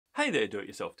Hey there,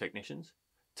 do-it-yourself technicians.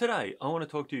 Today I want to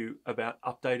talk to you about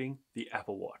updating the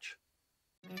Apple Watch.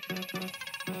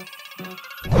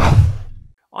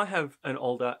 I have an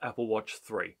older Apple Watch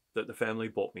 3 that the family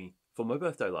bought me for my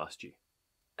birthday last year.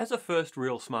 As a first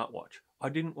real smartwatch, I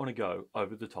didn't want to go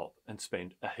over the top and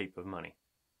spend a heap of money.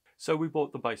 So we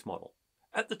bought the base model.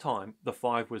 At the time, the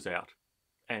 5 was out,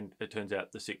 and it turns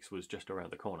out the 6 was just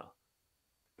around the corner.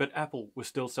 But Apple was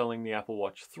still selling the Apple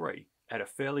Watch 3 at a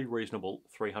fairly reasonable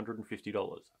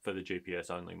 $350 for the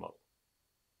GPS-only model.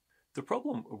 The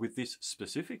problem with this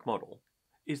specific model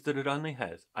is that it only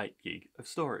has 8 GB of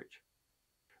storage.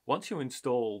 Once you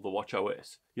install the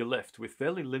WatchOS, you're left with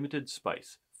fairly limited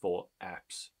space for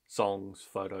apps, songs,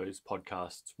 photos,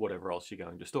 podcasts, whatever else you're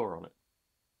going to store on it.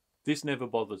 This never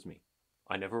bothers me.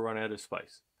 I never run out of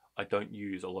space. I don't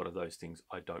use a lot of those things.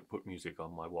 I don't put music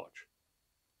on my watch.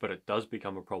 But it does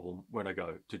become a problem when I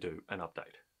go to do an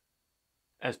update.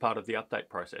 As part of the update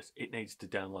process, it needs to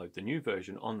download the new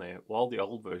version on there while the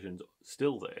old version's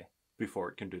still there before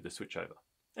it can do the switchover.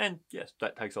 And yes,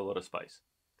 that takes a lot of space.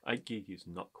 8 GB is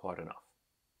not quite enough.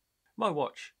 My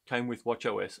watch came with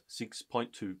WatchOS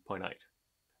 6.2.8,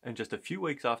 and just a few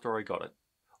weeks after I got it,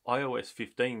 iOS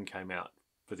 15 came out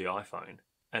for the iPhone,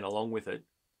 and along with it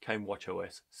came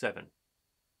WatchOS 7.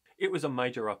 It was a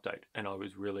major update, and I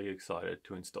was really excited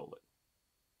to install it.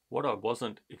 What I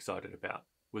wasn't excited about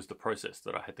was the process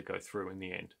that I had to go through in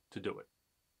the end to do it.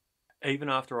 Even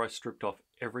after I stripped off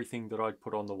everything that I'd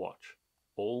put on the watch,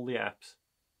 all the apps,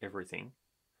 everything,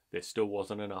 there still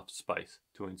wasn't enough space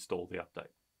to install the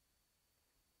update.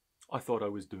 I thought I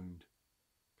was doomed.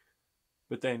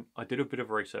 But then I did a bit of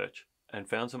research and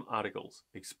found some articles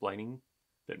explaining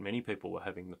that many people were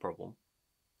having the problem,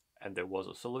 and there was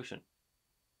a solution,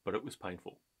 but it was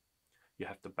painful. You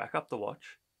have to back up the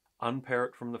watch, unpair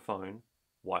it from the phone,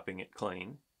 wiping it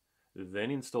clean,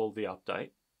 then install the update,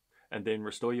 and then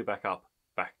restore your backup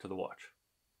back to the watch.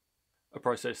 A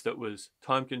process that was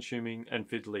time-consuming and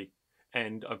fiddly,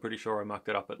 and I'm pretty sure I mucked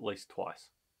it up at least twice.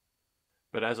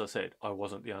 But as I said, I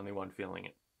wasn't the only one feeling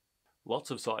it.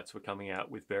 Lots of sites were coming out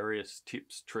with various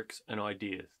tips, tricks, and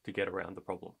ideas to get around the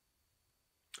problem.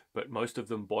 But most of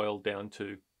them boiled down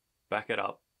to back it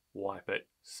up, wipe it,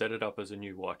 set it up as a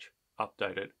new watch,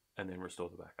 update it, and then restore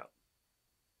the backup.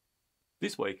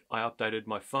 This week, I updated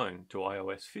my phone to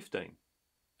iOS 15,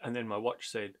 and then my watch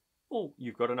said, "Oh,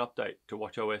 you've got an update to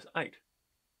WatchOS 8.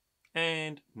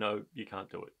 And no, you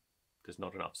can't do it. There's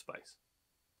not enough space.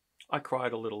 I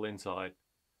cried a little inside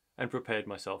and prepared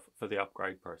myself for the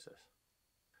upgrade process.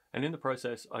 And in the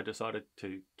process, I decided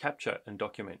to capture and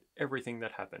document everything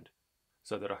that happened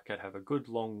so that I could have a good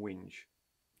long whinge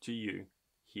to you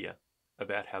here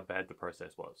about how bad the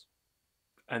process was.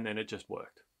 And then it just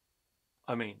worked.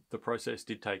 I mean, the process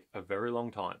did take a very long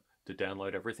time to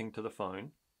download everything to the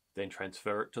phone, then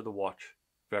transfer it to the watch,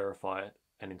 verify it,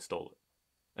 and install it.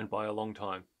 And by a long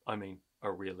time, I mean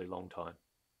a really long time.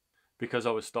 Because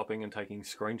I was stopping and taking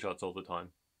screenshots all the time,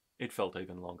 it felt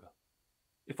even longer.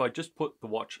 If I just put the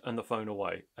watch and the phone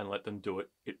away and let them do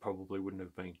it, it probably wouldn't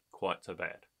have been quite so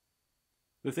bad.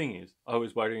 The thing is, I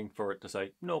was waiting for it to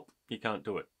say, "Nope, you can't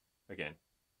do it," again.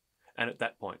 And at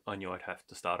that point, I knew I'd have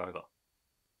to start over.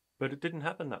 But it didn't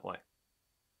happen that way.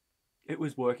 It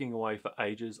was working away for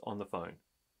ages on the phone,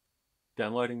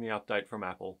 downloading the update from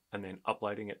Apple and then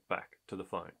uploading it back to the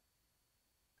phone.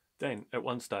 Then, at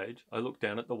one stage, I looked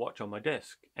down at the watch on my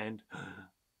desk and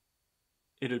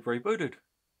it had rebooted.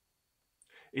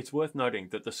 It's worth noting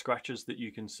that the scratches that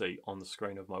you can see on the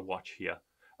screen of my watch here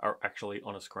are actually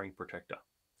on a screen protector.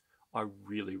 I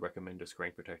really recommend a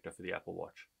screen protector for the Apple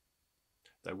Watch.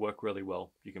 They work really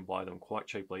well. You can buy them quite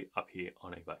cheaply up here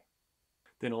on eBay.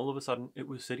 Then all of a sudden it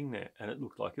was sitting there and it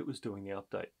looked like it was doing the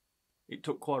update. It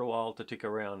took quite a while to tick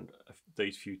around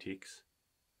these few ticks,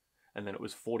 and then it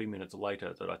was 40 minutes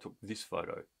later that I took this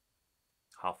photo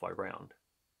halfway round.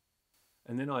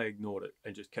 And then I ignored it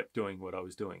and just kept doing what I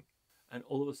was doing. And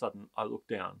all of a sudden I looked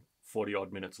down 40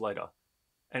 odd minutes later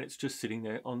and it's just sitting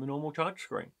there on the normal charge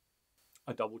screen.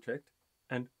 I double checked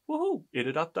and woohoo, it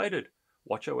had updated.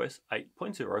 WatchOS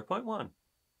 8.0.1.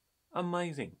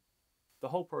 Amazing. The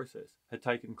whole process had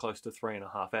taken close to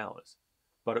 3.5 hours,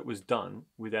 but it was done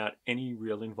without any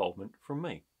real involvement from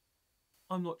me.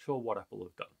 I'm not sure what Apple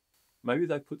have done. Maybe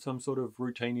they put some sort of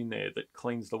routine in there that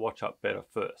cleans the watch up better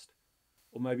first.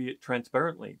 Or maybe it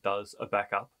transparently does a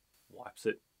backup, wipes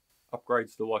it,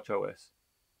 upgrades the WatchOS,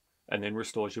 and then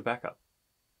restores your backup.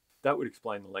 That would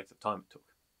explain the length of time it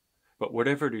took. But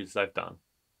whatever it is they've done,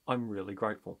 I'm really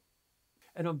grateful.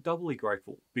 And I'm doubly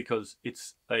grateful because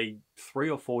it's a 3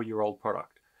 or 4 year old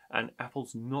product and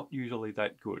Apple's not usually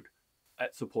that good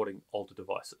at supporting older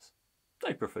devices.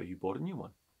 they prefer you bought a new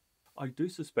one. I do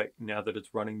suspect now that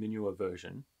it's running the newer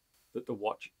version that the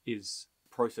watch is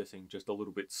processing just a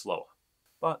little bit slower.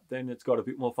 But then it's got a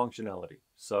bit more functionality,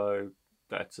 so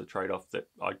that's a trade-off that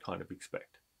I'd kind of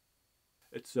expect.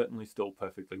 It's certainly still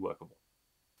perfectly workable.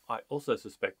 I also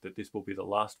suspect that this will be the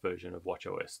last version of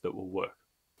WatchOS that will work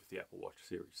with the Apple Watch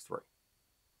Series 3.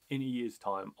 In a year's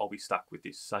time, I'll be stuck with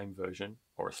this same version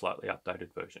or a slightly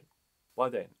updated version. By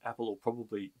then, Apple will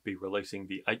probably be releasing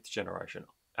the 8th generation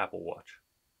Apple Watch,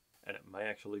 and it may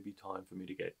actually be time for me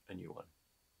to get a new one.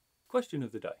 Question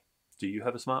of the day. Do you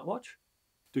have a smartwatch?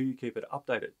 Do you keep it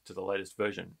updated to the latest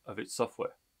version of its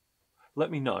software?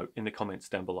 Let me know in the comments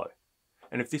down below.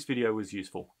 And if this video was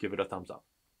useful, give it a thumbs up.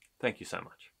 Thank you so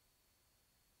much.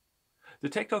 The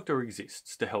Tech Doctor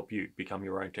exists to help you become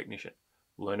your own technician.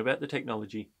 Learn about the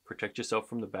technology, protect yourself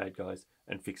from the bad guys,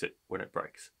 and fix it when it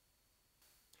breaks.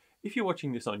 If you're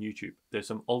watching this on YouTube, there's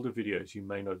some older videos you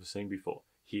may not have seen before,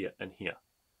 here and here.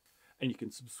 And you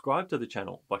can subscribe to the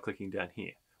channel by clicking down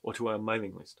here, or to our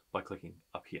mailing list by clicking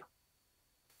up here.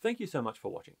 Thank you so much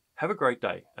for watching. Have a great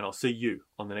day, and I'll see you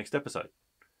on the next episode.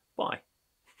 Bye.